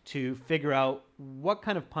you to figure out what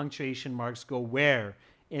kind of punctuation marks go where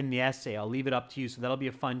in the essay. I'll leave it up to you. So that'll be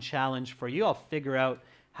a fun challenge for you. I'll figure out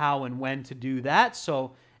how and when to do that.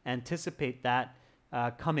 So anticipate that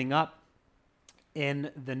coming up in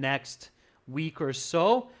the next week or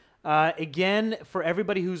so. Again, for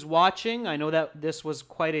everybody who's watching, I know that this was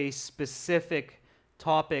quite a specific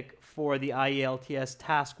topic for the IELTS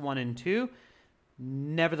Task 1 and 2.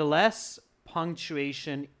 Nevertheless,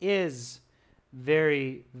 punctuation is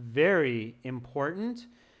very, very important,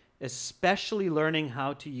 especially learning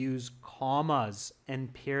how to use commas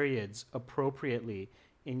and periods appropriately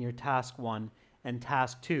in your Task 1 and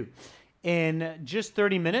Task 2. In just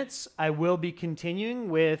 30 minutes, I will be continuing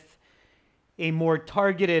with a more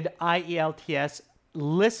targeted IELTS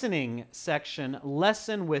listening section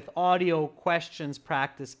lesson with audio, questions,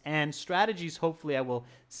 practice, and strategies. Hopefully, I will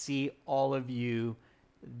see all of you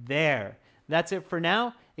there. That's it for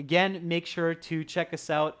now. Again, make sure to check us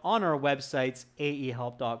out on our websites,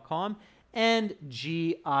 aehelp.com and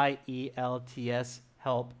gieltshelp.com.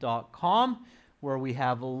 IELTShelp.com, where we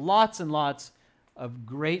have lots and lots of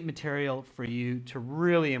great material for you to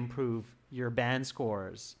really improve your band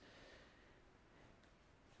scores.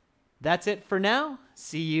 That's it for now.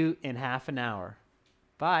 See you in half an hour.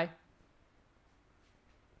 Bye.